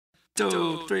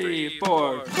2, 3,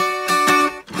 4.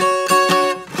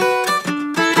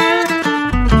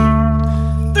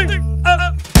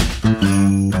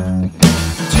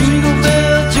 Jingle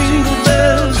bell, jingle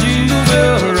bell, jingle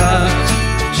bell rock.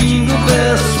 Jingle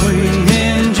bell swing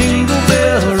and jingle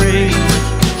bell ring.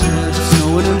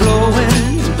 Snowing and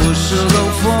blowing, bushels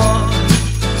of fun.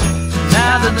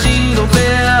 Now the jingle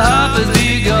bell hop has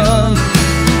begun.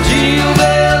 Jingle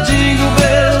bell, jingle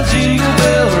bell, jingle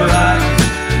bell rock.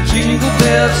 Jingle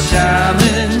bells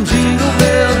chiming, jingle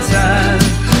bell time.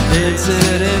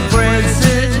 Dancing and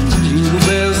prancing, jingle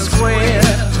bell square.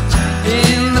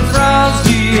 In the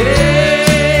frosty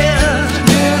air,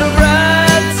 it's the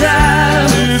right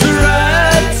time, it's the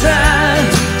right time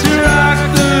to rock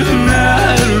the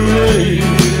night away.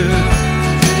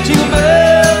 Jingle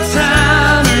bell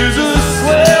time is a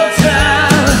swell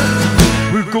time.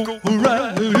 We go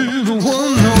right in the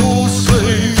one-horse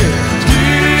sleigh.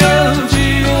 Giddy-up,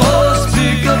 jingle horse,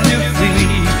 pick up your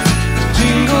feet.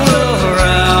 Jingle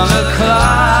around the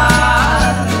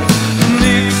clock.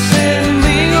 Mix and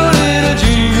mingle in a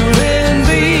jingling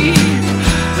beat.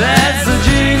 That's the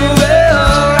jingle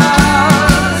bell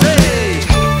ride. Hey.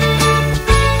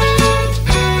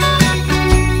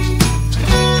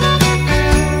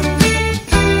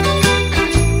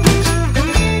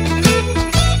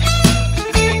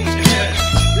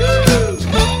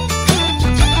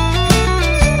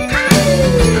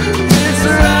 It's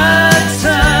the right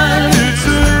time, it's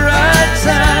the right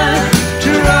time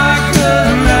to rock the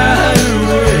night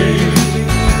away.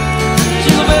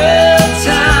 Jingle bell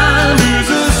time is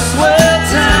a swell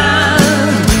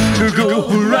time to go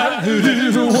right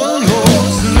in a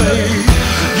one-horse sleigh.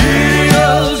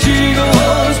 Giddy-up, jingle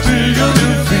horse, pick up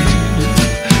your feet.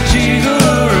 Jingle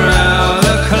around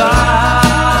the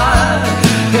clock.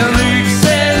 Yeah, mix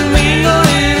and mingle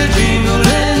in a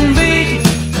jingling beat.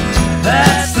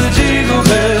 That's the jingle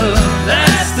bell,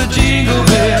 that's the jingle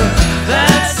bell,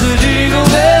 that's the jingle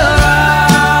bell ride.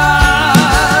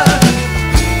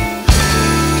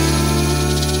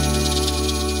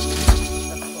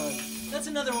 That's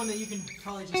another one that you can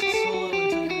probably just solo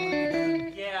until you want to be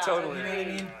done. Yeah. Totally. You know what I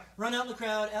mean? Run out in the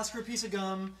crowd, ask for a piece of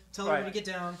gum, tell everyone to get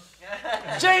down.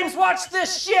 James, watch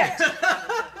this shit!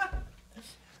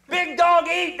 Big dog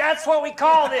eat, that's what we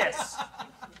call this.